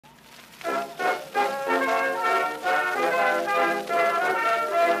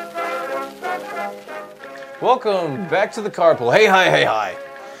Welcome back to the carpool. Hey, hi, hey, hi.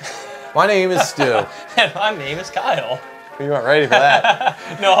 My name is Stu. And my name is Kyle. You weren't ready for that.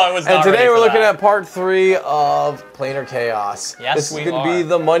 No, I was not. And today ready we're for looking that. at part 3 of Planar Chaos. Yes, this is we going to be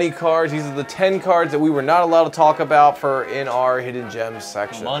the money cards. These are the 10 cards that we were not allowed to talk about for in our hidden gems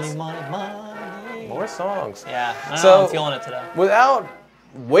section. Money, money, money. More songs. Yeah, I know, So, I'm feeling it today. Without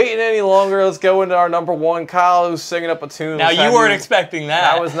waiting any longer, let's go into our number 1. Kyle, who's singing up a tune. Now, you weren't expecting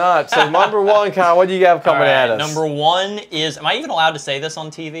that. I was not. So, number 1, Kyle, what do you have coming at us? Number 1 is, am I even allowed to say this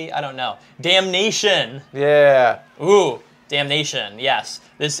on TV? I don't know. Damnation. Yeah. Ooh, Damnation, yes.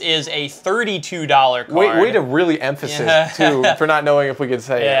 This is a $32 card. Way to really emphasis, too, for not knowing if we could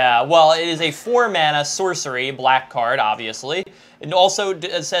say it. Yeah, well, it is a 4-mana sorcery, black card, obviously. It also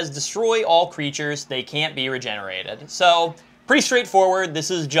says destroy all creatures. They can't be regenerated. So, pretty straightforward. This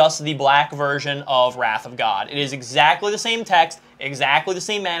is just the black version of Wrath of God. It is exactly the same text, exactly the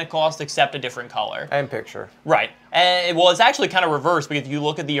same mana cost, except a different color. And picture. Right. And, well, it's actually kind of reversed, because if you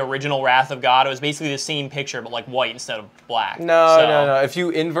look at the original Wrath of God, it was basically the same picture, but like white instead of black. No. If you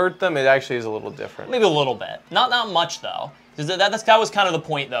invert them, it actually is a little different. Maybe a little bit. Not much, though. That was kind of the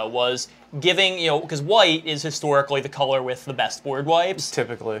point, though, was giving, because white is historically the color with the best board wipes.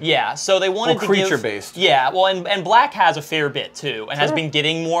 Typically. Yeah, so they wanted to give... creature-based. Yeah, well, and black has a fair bit, too, and has been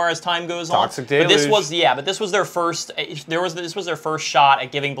getting more as time goes on. Toxic Deluge. But this was their first... This was their first shot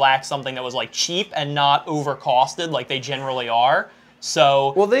at giving black something that was, like, cheap and not overcosted like they generally are.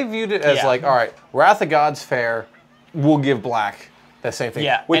 So... Well, they viewed it as like, all right, Wrath of God's fair, we'll give black that same thing.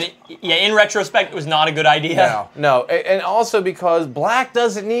 Yeah, in retrospect, it was not a good idea. No, and also because black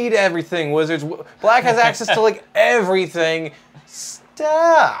doesn't need everything, Wizards. Black has access to, like, everything.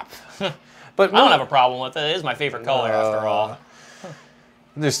 Stop. But I don't have a problem with it. It is my favorite color, after all.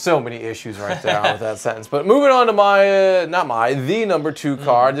 There's so many issues right there with that sentence. But moving on to the number 2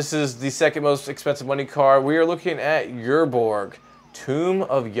 card. This is the second most expensive money card. We are looking at Urborg, Tomb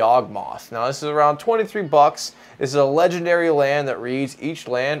of Yawgmoth. Now, this is around 23 bucks. This is a legendary land that reads, each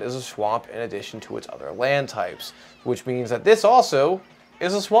land is a swamp in addition to its other land types, which means that this also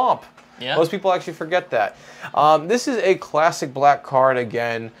is a swamp. Yeah. Most people actually forget that. This is a classic black card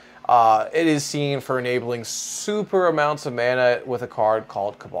again. It is seen for enabling super amounts of mana with a card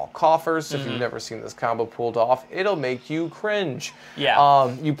called Cabal Coffers. If you've never seen this combo pulled off, it'll make you cringe.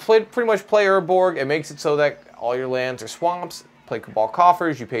 Yeah. You pretty much play Urborg. It makes it so that all your lands are swamps. Play Cabal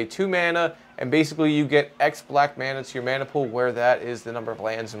Coffers, you pay 2 mana, and basically you get X black mana to your mana pool, where that is the number of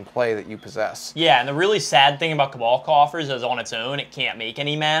lands in play that you possess. Yeah, and the really sad thing about Cabal Coffers is on its own, it can't make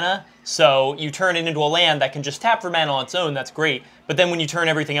any mana. So you turn it into a land that can just tap for mana on its own, that's great. But then when you turn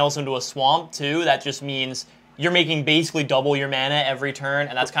everything else into a swamp too, that just means you're making basically double your mana every turn,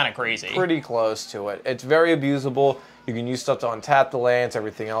 and that's kind of crazy. Pretty close to it. It's very abusable. You can use stuff to untap the lands,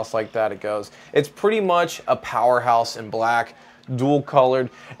 everything else like that it goes. It's pretty much a powerhouse in black. Dual colored.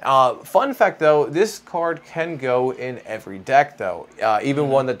 Fun fact though, this card can go in every deck though, even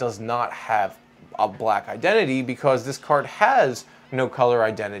one that does not have a black identity, because this card has no color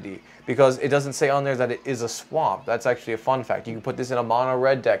identity, because it doesn't say on there that it is a swamp. That's actually a fun fact. You can put this in a mono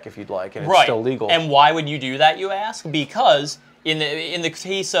red deck if you'd like, and it's still legal. And why would you do that, you ask? Because in the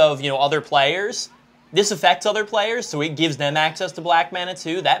case of other players, this affects other players, so it gives them access to black mana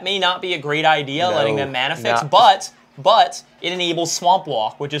too. That may not be a great idea, letting them mana fix, but it enables Swamp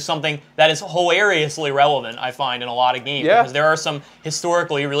Walk, which is something that is hilariously relevant, I find, in a lot of games. Yeah. Because there are some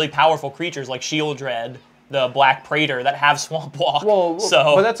historically really powerful creatures like Shield Dread, the Black Praetor, that have Swamp Walk. Well,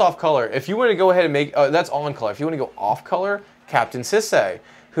 but that's off color. If you want to go ahead and make, that's on color. If you want to go off color, Captain Sisay,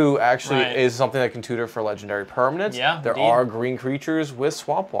 who actually is something that can tutor for legendary permanents. Yeah, there are green creatures with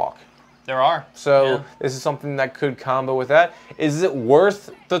Swamp Walk. There are. So this is something that could combo with that. Is it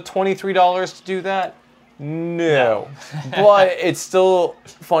worth the $23 to do that? No. But it's still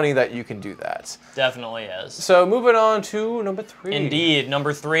funny that you can do that. Definitely is. So moving on to number 3. Indeed.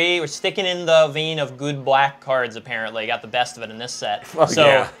 Number 3, we're sticking in the vein of good black cards, apparently. Got the best of it in this set.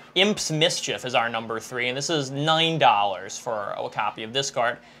 Imp's Mischief is our number 3, and this is $9 for a copy of this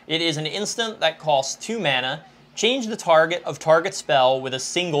card. It is an instant that costs 2 mana. Change the target of target spell with a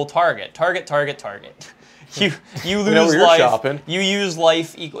single target. Target. You lose life. You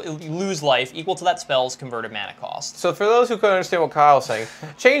lose life equal to that spell's converted mana cost. So for those who couldn't understand what Kyle's saying,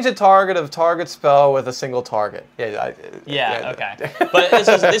 change the target of target spell with a single target. Okay. But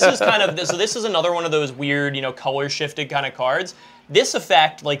this is another one of those weird, color shifted kind of cards. This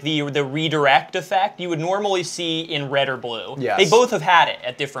effect, like the redirect effect, you would normally see in red or blue. Yes. They both have had it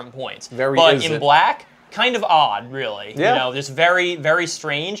at different points. But in black, kind of odd, really. Yeah. You know, just very, very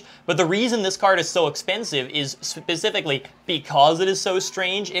strange. But the reason this card is so expensive is specifically because it is so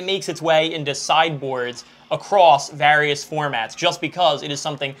strange, it makes its way into sideboards across various formats just because it is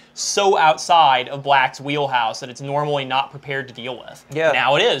something so outside of Black's wheelhouse that it's normally not prepared to deal with. Yeah.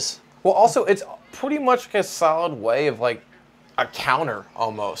 Now it is. Well, also, it's pretty much like a solid way of like a counter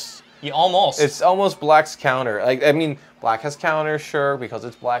almost. Yeah, almost. It's almost Black's counter. Like, I mean, Black has counter, sure, because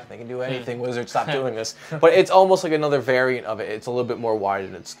it's Black. They can do anything. Wizards, stop doing this. But it's almost like another variant of it. It's a little bit more wide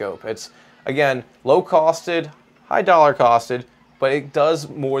in its scope. It's, again, low costed, high dollar costed, but it does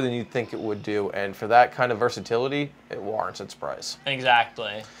more than you'd think it would do. And for that kind of versatility, it warrants its price.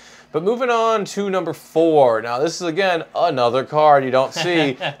 Exactly. But moving on to number 4. Now, this is, again, another card you don't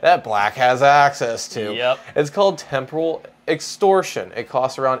see that Black has access to. Yep. It's called Temporal Extortion. It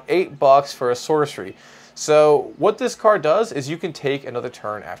costs around $8 for a sorcery. So what this card does is you can take another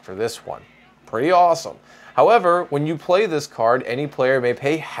turn after this one. Pretty awesome. However, when you play this card, any player may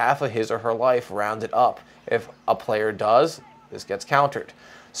pay half of his or her life rounded up. If a player does, this gets countered.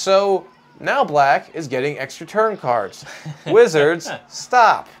 So now Black is getting extra turn cards. Wizards,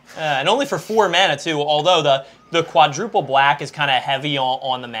 stop. And only for 4 mana, too, although the quadruple Black is kind of heavy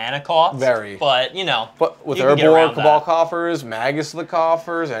on the mana cost. Very. But, you know, But with you can get Herbivore, around Cabal that. Coffers, Magus of the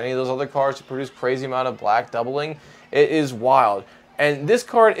Coffers, any of those other cards to produce crazy amount of Black doubling, it is wild. And this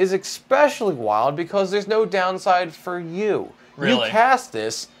card is especially wild because there's no downside for you. Really? You cast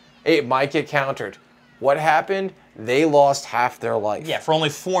this, it might get countered. What happened? They lost half their life. Yeah, for only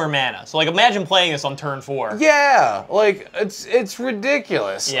 4 mana. So, like, imagine playing this on turn 4. Yeah, like, it's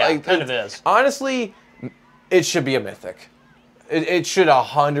ridiculous. Yeah, like, kind of is. Honestly, it should be a mythic. It should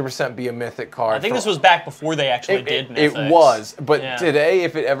 100% be a mythic card. I think this was back before they actually did Mythics. It was, but Yeah. today,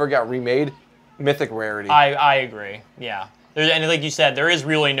 if it ever got remade, mythic rarity. I agree, yeah. And like you said, there is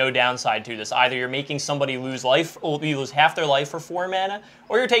really no downside to this. Either you're making somebody lose life, or you lose half their life for 4 mana,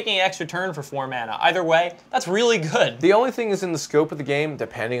 or you're taking an extra turn for 4 mana. Either way, that's really good. The only thing is in the scope of the game,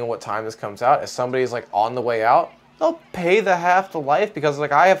 depending on what time this comes out, if somebody's like on the way out, they'll pay the half the life because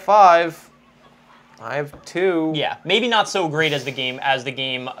like I have 5, I have 2. Yeah, maybe not so great as the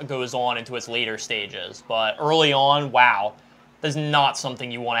game goes on into its later stages, but early on, wow, that's not something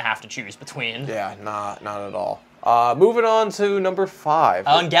you want to have to choose between. Yeah, not at all. Moving on to number 5.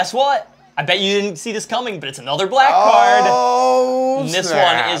 And guess what? I bet you didn't see this coming, but it's another Black card. Oh, And this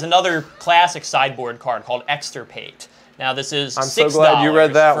snap. one is another classic sideboard card called Extirpate. Now this is I'm $6 so glad you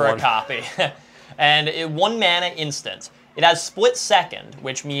read that for one. a copy. And 1 mana instant. It has split second,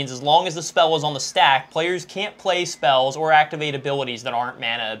 which means as long as the spell is on the stack, players can't play spells or activate abilities that aren't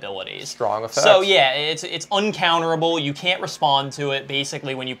mana abilities. Strong effects. So yeah, it's uncounterable. You can't respond to it.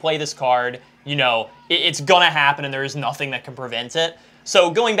 Basically, when you play this card, you know, it's gonna happen and there is nothing that can prevent it.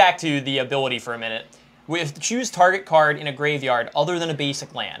 So going back to the ability for a minute, choose target card in a graveyard other than a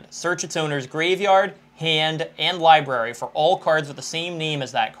basic land. Search its owner's graveyard, hand, and library for all cards with the same name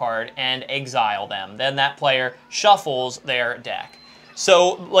as that card and exile them. Then that player shuffles their deck.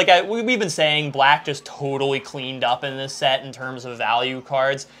 So, like we've been saying, Black just totally cleaned up in this set in terms of value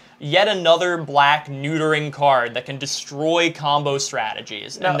cards. Yet another Black neutering card that can destroy combo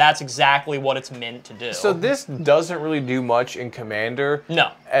strategies, and that's exactly what it's meant to do. So this doesn't really do much in Commander.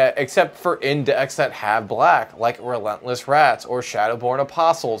 No. Except for in decks that have Black, like Relentless Rats or Shadowborn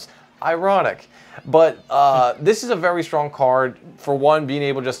Apostles. Ironic. But this is a very strong card, for one, being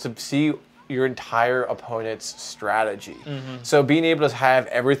able just to see your entire opponent's strategy. So being able to have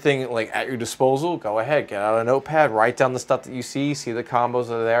everything like at your disposal, go ahead, get out a notepad, write down the stuff that you see the combos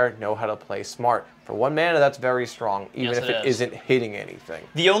that are there, know how to play smart. For 1 mana, that's very strong, even if it isn't hitting anything.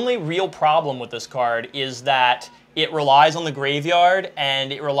 The only real problem with this card is that it relies on the graveyard,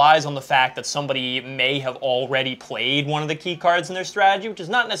 and it relies on the fact that somebody may have already played one of the key cards in their strategy, which is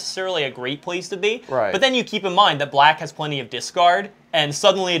not necessarily a great place to be. Right. But then you keep in mind that Black has plenty of discard, and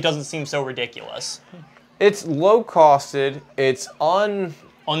suddenly it doesn't seem so ridiculous. It's low-costed, it's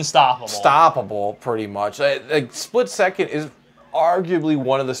Unstoppable. pretty much. Like, split second is arguably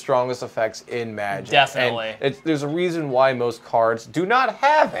one of the strongest effects in Magic. Definitely. And there's a reason why most cards do not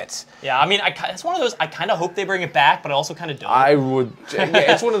have it. Yeah, I mean, it's one of those, I kind of hope they bring it back, but I also kind of don't. I would. Yeah,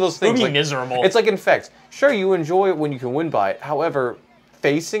 it's one of those things. It would be like, miserable. It's like Infect. Sure, you enjoy it when you can win by it. However,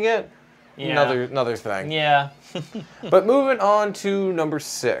 facing it, Yeah. another thing. Yeah. But moving on to number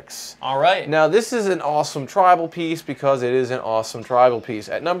 6. All right. Now, this is an awesome tribal piece because it is an awesome tribal piece.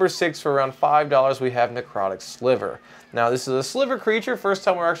 At number 6, for around $5, we have Necrotic Sliver. Now, this is a sliver creature. First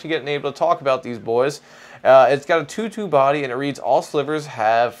time we're actually getting able to talk about these boys. It's got a 2/2 body, and it reads, all slivers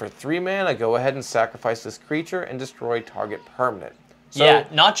have, for 3 mana, go ahead and sacrifice this creature and destroy target permanent. So, yeah,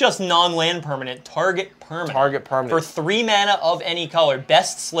 not just non-land permanent, target permanent. Target permanent. For 3 mana of any color.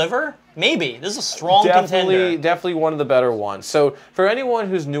 Best sliver? Maybe. This is a strong contender. Definitely one of the better ones. So for anyone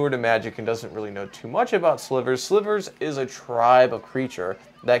who's newer to Magic and doesn't really know too much about slivers, slivers is a tribe of creature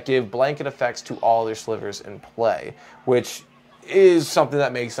that give blanket effects to all their slivers in play, which is something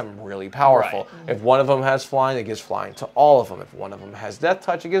that makes them really powerful. Right. If one of them has flying, it gives flying to all of them. If one of them has death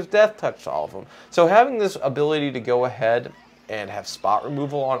touch, it gives death touch to all of them. So having this ability to go ahead and have spot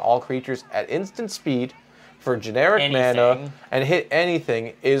removal on all creatures at instant speed for generic mana and hit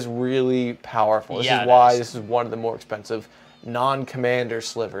anything is really powerful. This is why this is one of the more expensive non-commander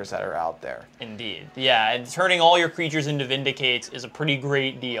slivers that are out there. Indeed. Yeah, and turning all your creatures into Vindicates is a pretty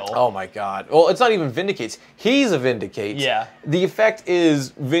great deal. Oh my god. Well, it's not even Vindicates. He's a Vindicate. Yeah. The effect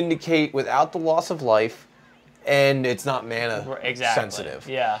is Vindicate without the loss of life, and it's not mana sensitive.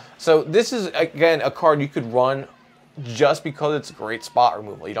 Yeah. So this is, again, a card you could run just because it's great spot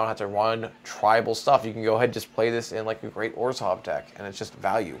removal. You don't have to run tribal stuff. You can go ahead and just play this in like a great Orzhov deck, and it's just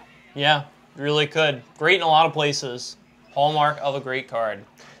value. Yeah, really could. Great in a lot of places. Hallmark of a great card.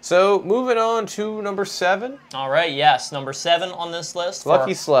 So moving on to number 7. All right, yes, number 7 on this list.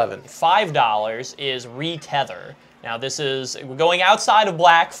 Lucky Slevin. $5 is Retether. Now this is, we're going outside of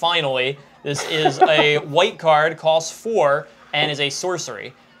black finally. This is a white card, costs 4, and is a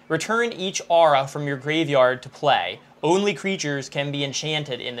sorcery. Return each aura from your graveyard to play. Only creatures can be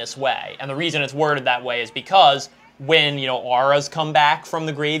enchanted in this way. And the reason it's worded that way is because when, you know, auras come back from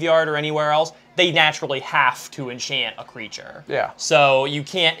the graveyard or anywhere else, they naturally have to enchant a creature. Yeah. So you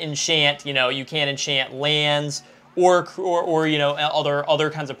can't enchant, you know, you can't enchant lands or you know, other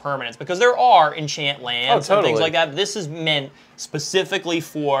kinds of permanents, because there are enchant lands and things like that. This is meant specifically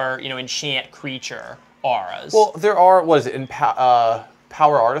for, you know, enchant creature auras. Well, there are, what is it, in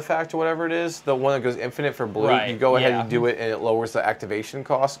Power Artifact or whatever it is, the one that goes infinite for blue. Right, You go ahead and do it, and it lowers the activation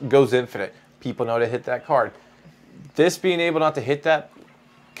cost. Goes infinite. People know to hit that card. This being able not to hit that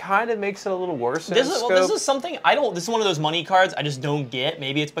kind of makes it a little worse. This is something I don't. This is one of those money cards I just don't get.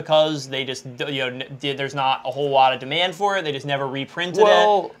 Maybe it's because they just, you know, there's not a whole lot of demand for it. They just never reprinted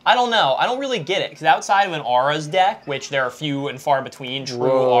it. I don't know. I don't really get it, because outside of an Auras deck, which there are few and far between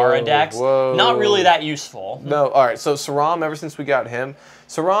true Aura decks, not really that useful. No. All right. So Saram, ever since we got him,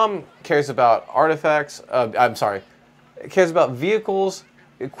 Saram cares about artifacts. I'm sorry, cares about vehicles,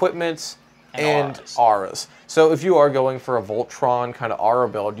 equipments, and auras. So if you are going for a Voltron kind of aura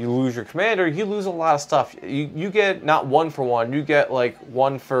build, you lose your commander, you lose a lot of stuff. You get not 1 for 1, you get like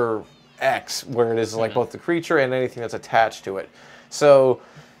 1 for X, where it is like both the creature and anything that's attached to it. So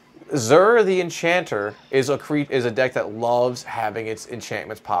Zur the Enchanter is a deck that loves having its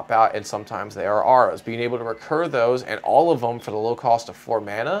enchantments pop out, and sometimes they are auras. Being able to recur those and all of them for the low cost of 4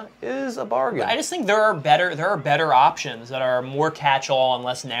 mana is a bargain. I just think there are better options that are more catch-all and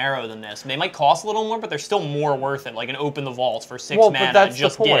less narrow than this. They might cost a little more, but they're still more worth it. Like an Open the Vaults for 6 mana and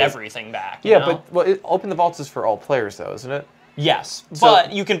just get everything back. You know? but Open the Vaults is for all players, though, isn't it? Yes,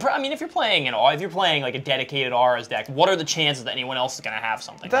 but you can. I mean, if you're playing like a dedicated Auras deck, what are the chances that anyone else is going to have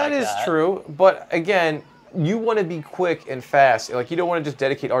something like that? That is true, but again, you want to be quick and fast. Like, you don't want to just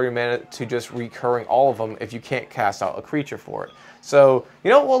dedicate all your mana to just recurring all of them if you can't cast out a creature for it. So,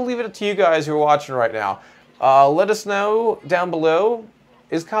 you know, we'll leave it to you guys who are watching right now. Let us know down below,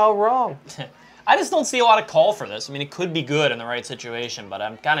 is Kyle wrong? I just don't see a lot of call for this. I mean, it could be good in the right situation, but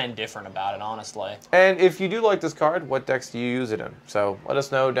I'm kind of indifferent about it, honestly. And if you do like this card, what decks do you use it in? So let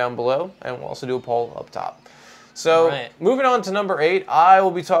us know down below, and we'll also do a poll up top. So moving on to number 8, I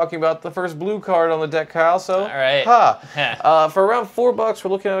will be talking about the first blue card on the deck, Kyle. So, for around $4,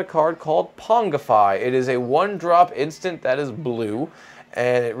 we're looking at a card called Pongify. It is a 1-drop instant that is blue.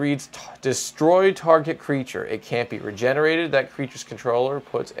 And it reads, destroy target creature. It can't be regenerated. That creature's controller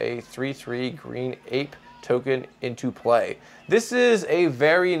puts a 3/3 green ape token into play. This is a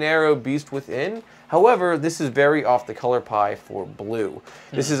very narrow beast within. However, this is very off the color pie for blue.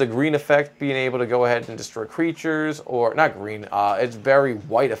 This is a green effect, being able to go ahead and destroy creatures, or not green, it's very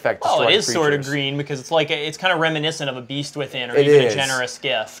white effect. Well, it is sort of green because it's like it's kind of reminiscent of a Beast Within or even a Generous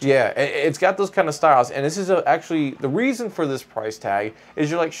Gift. Yeah, it's got those kind of styles, and this is actually the reason for this price tag is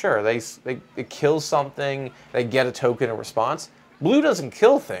you're like, sure, they kill something, they get a token in response. Blue doesn't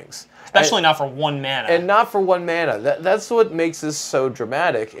kill things. Especially not for 1 mana. And not for 1 mana. That's what makes this so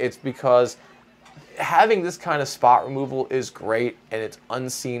dramatic. It's because having this kind of spot removal is great, and it's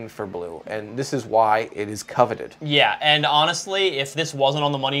unseen for blue, and this is why it is coveted. Yeah, and honestly, if this wasn't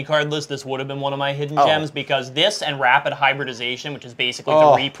on the money card list, this would have been one of my hidden gems, because this and Rapid Hybridization, which is basically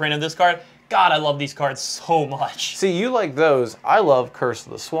the reprint of this card, God, I love these cards so much. See, you like those. I love Curse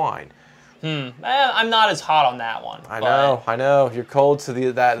of the Swine. I'm not as hot on that one. I know. You're cold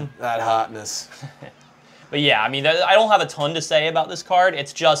to that hotness. But yeah, I mean, I don't have a ton to say about this card.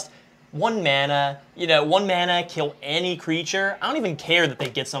 It's just 1 mana, 1 mana, kill any creature. I don't even care that they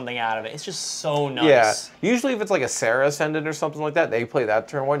get something out of it. It's just so nice. Yeah, usually if it's like a Sarah Ascendant or something like that, they play that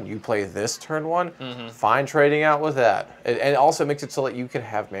turn 1, you play this turn 1. Fine trading out with that. And it also makes it so that you can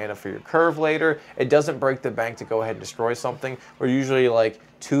have mana for your curve later. It doesn't break the bank to go ahead and destroy something. We're usually like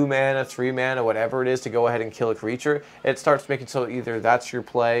 2 mana, 3 mana, whatever it is to go ahead and kill a creature. It starts making so either that's your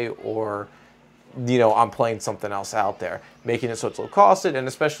play or I'm playing something else out there, making it so it's low costed, and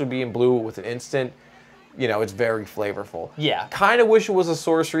especially being blue with an instant, it's very flavorful. Yeah. Kind of wish it was a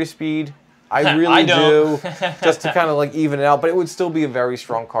sorcery speed. I really do, just to kind of like even it out, but it would still be a very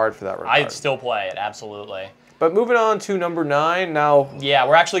strong card for that regard. I'd still play it, absolutely. But moving on to number 9 now. Yeah,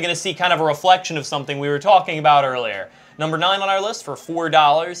 we're actually going to see kind of a reflection of something we were talking about earlier. Number 9 on our list for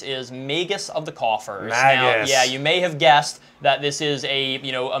 $4 is Magus of the Coffers. Magus. Now, yeah, you may have guessed that this is a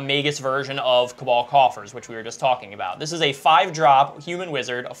Magus version of Cabal Coffers, which we were just talking about. This is a 5-drop human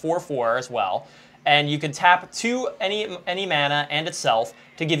wizard, a 4/4 as well, and you can tap 2 any mana and itself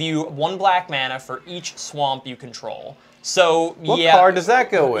to give you 1 black mana for each swamp you control. So, what card does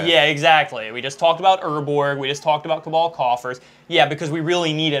that go with? Yeah, exactly. We just talked about Urborg. We just talked about Cabal Coffers. Yeah, because we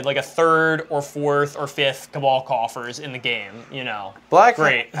really needed like a 3rd or 4th or 5th Cabal Coffers in the game, Black,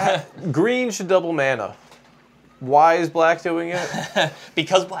 great. Green should double mana. Why is black doing it?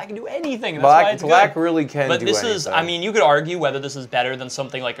 Because black can do anything. That's why it's black good. really can do anything. But this is, I mean, you could argue whether this is better than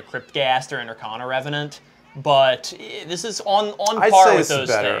something like a Cryptghast or an Arcana Revenant. But this is on par with those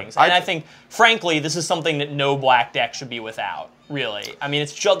things. And I think, frankly, this is something that no black deck should be without, really. I mean,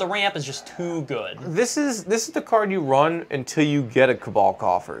 it's just, the ramp is just too good. This is the card you run until you get a Cabal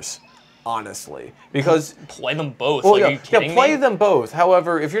Coffers, honestly. Because... Play them both, well, are you kidding me? Play them both.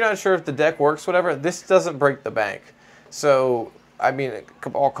 However, if you're not sure if the deck works, whatever, this doesn't break the bank. So... I mean,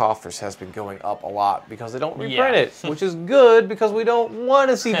 Cabal Coffers has been going up a lot because they don't reprint it, which is good because we don't want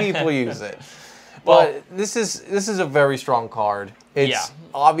to see people use it. But this is a very strong card. It's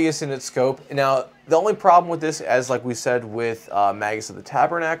obvious in its scope. Now, the only problem with this, as like we said with Magus of the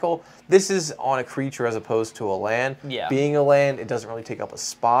Tabernacle, this is on a creature as opposed to a land. Yeah. Being a land, it doesn't really take up a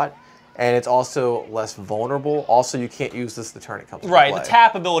spot. And it's also less vulnerable. Also, you can't use this the turn it comes into play. Right, the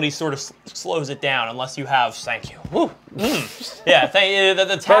tap ability sort of slows it down unless you have... Thank you. Woo. Yeah,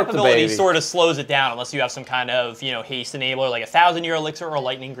 the tap ability sort of slows it down unless you have some kind of, haste enabler, like a 1,000-year elixir or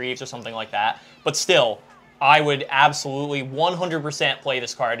Lightning Greaves or something like that. But still, I would absolutely 100% play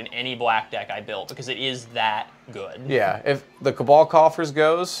this card in any black deck I built because it is that good. Yeah, if the Cabal Coffers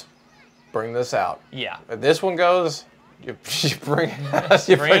goes, bring this out. Yeah. If this one goes... You bring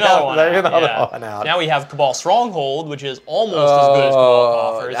another one out. Now we have Cabal Stronghold, which is almost as good as Cabal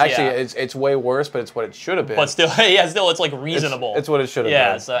Coffers. Actually, it's way worse, but it's what it should have been. But still, it's like reasonable. It's what it should have been.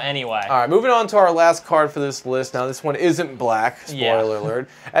 Yeah, so anyway. All right, moving on to our last card for this list. Now, this one isn't black, spoiler alert.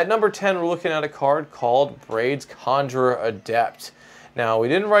 At number 10, we're looking at a card called Braid's Conjurer Adept. Now, we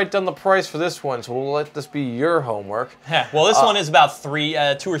didn't write down the price for this one, so we'll let this be your homework. Well, this one is about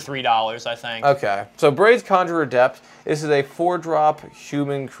 $2 or $3, I think. Okay, so Braid's Conjurer Adept. This is a 4-drop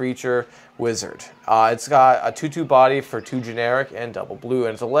human creature wizard. It's got a 2/2 body for 2 generic and double blue,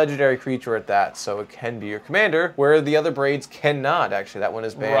 and it's a legendary creature at that, so it can be your commander, where the other Braids cannot, actually. That one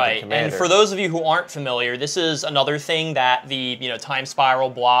is banned in commander. And for those of you who aren't familiar, this is another thing that the Time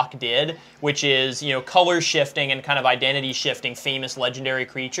Spiral block did, which is color shifting and kind of identity shifting famous legendary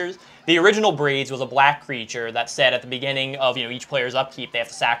creatures. The original Braids was a black creature that said at the beginning of each player's upkeep they have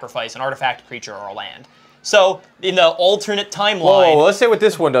to sacrifice an artifact, creature, or a land. So, in the alternate timeline... Whoa, let's say what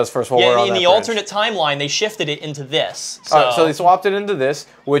this one does first. Yeah, in the alternate timeline, they shifted it into this. So they swapped it into this,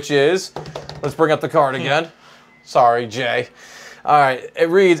 which is... Let's bring up the card again. Sorry, Jay. All right, it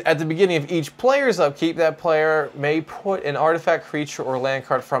reads, at the beginning of each player's upkeep, that player may put an artifact, creature, or land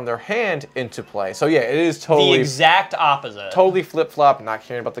card from their hand into play. So yeah, it is totally... The exact opposite. Totally flip-flop, not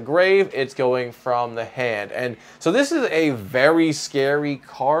caring about the grave, it's going from the hand. And so this is a very scary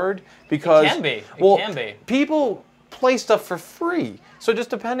card because... It can be, it can be. People play stuff for free. So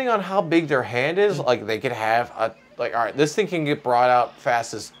just depending on how big their hand is, like they could have a... Like, all right, this thing can get brought out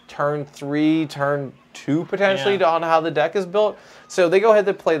fast as turn 3, turn 2 potentially on how the deck is built. So they go ahead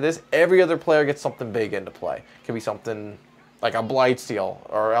and play this. Every other player gets something big into play. It could be something like a Blightsteel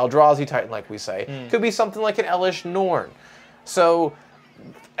or Eldrazi Titan, like we say. Could be something like an Elish Norn. So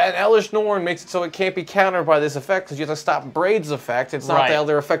an Elish Norn makes it so it can't be countered by this effect because you have to stop Braid's effect. It's not the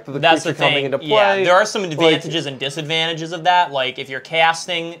other effect of the creature coming into play. Yeah, there are some advantages and disadvantages of that. Like if you're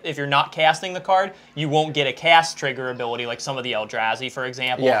not casting the card, you won't get a cast trigger ability like some of the Eldrazi, for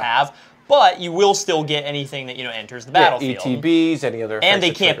example, have. but you will still get anything that enters the battlefield. ETBs, any other effects and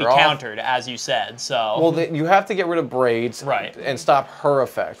they can't be off. countered, as you said. So well, you have to get rid of braids, right, and stop her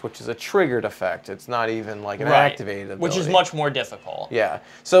effect, which is a triggered effect. It's not even like an activated ability, which is much more difficult. Yeah.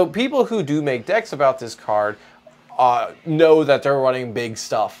 So people who do make decks about this card know that they're running big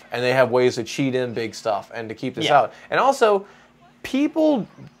stuff, and they have ways to cheat in big stuff and to keep this out. And also, people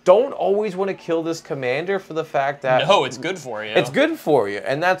don't always want to kill this commander for the fact that no, it's good for you. It's good for you,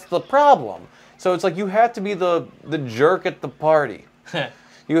 and that's the problem. So it's like you have to be the jerk at the party.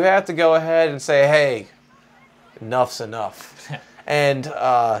 You have to go ahead and say, hey, enough's enough. And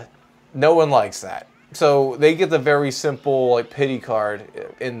no one likes that. So they get the very simple like pity card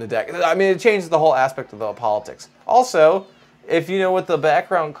in the deck. I mean, it changes the whole aspect of the politics. Also, if you know what the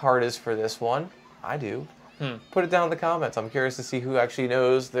background card is for this one, I do. Put it down in the comments. I'm curious to see who actually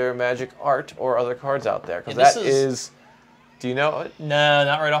knows their Magic art or other cards out there. Because that is... Do you know it? No,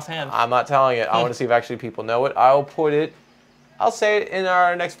 not right offhand. I'm not telling it. I want to see if actually people know it. I'll put it... I'll say it in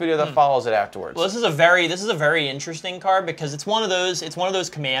our next video that follows it afterwards. Well, this is a very interesting card because it's one of those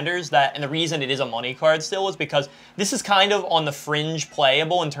commanders that, and the reason it is a money card still is because this is kind of on the fringe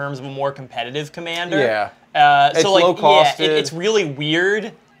playable in terms of a more competitive commander. Yeah. It's so like, low costed. Yeah, it's really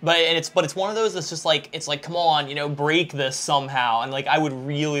weird, but it's one of those that's just like come on, break this somehow, and like I would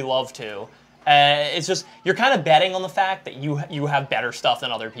really love to. It's just you're kind of betting on the fact that you have better stuff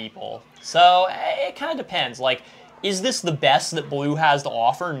than other people. So it kind of depends. Like, is this the best that blue has to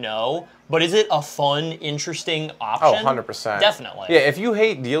offer? No. But is it a fun, interesting option? Oh, 100%. Definitely. Yeah, if you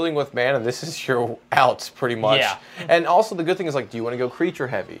hate dealing with mana, this is your outs pretty much. Yeah. And also the good thing is, like, do you want to go creature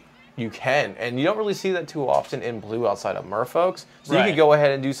heavy? You can. And you don't really see that too often in blue outside of merfolks. So you can go ahead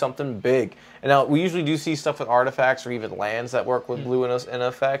and do something big. And now, we usually do see stuff with artifacts or even lands that work with blue in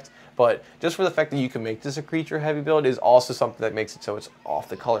effect. But just for the fact that you can make this a creature heavy build is also something that makes it so it's off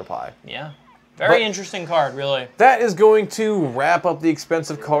the color pie. Yeah. Very interesting card, really. That is going to wrap up the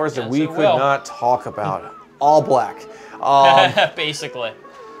expensive cards that we could not talk about. All black. Basically.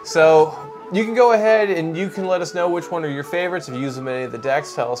 So you can go ahead and you can let us know which one are your favorites. If you use them in any of the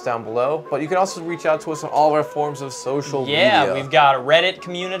decks, tell us down below. But you can also reach out to us on all of our forms of social media. Yeah, we've got a Reddit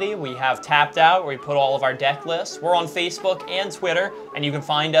community. We have Tapped Out, where we put all of our deck lists. We're on Facebook and Twitter, and you can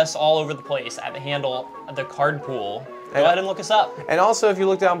find us all over the place at the handle The Card Pool. Go ahead and look us up. And also, if you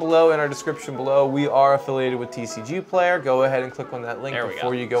look down below in our description below, we are affiliated with TCG Player. Go ahead and click on that link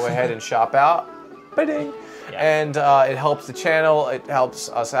before you go ahead and shop out. Ba-ding. Yeah. And it helps the channel. It helps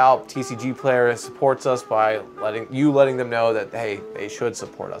us out. TCG Player supports us by letting them know that, hey, they should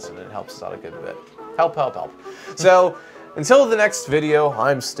support us, and it helps us out a good bit. Help, help, help. So, until the next video,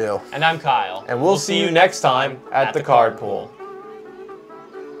 I'm Stu. And I'm Kyle. And we'll see you next time at the Card Pool.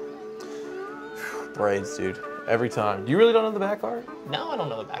 Braids, dude. Every time. You really don't know the back card? No, I don't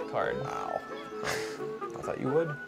know the back card. Wow. I thought you would.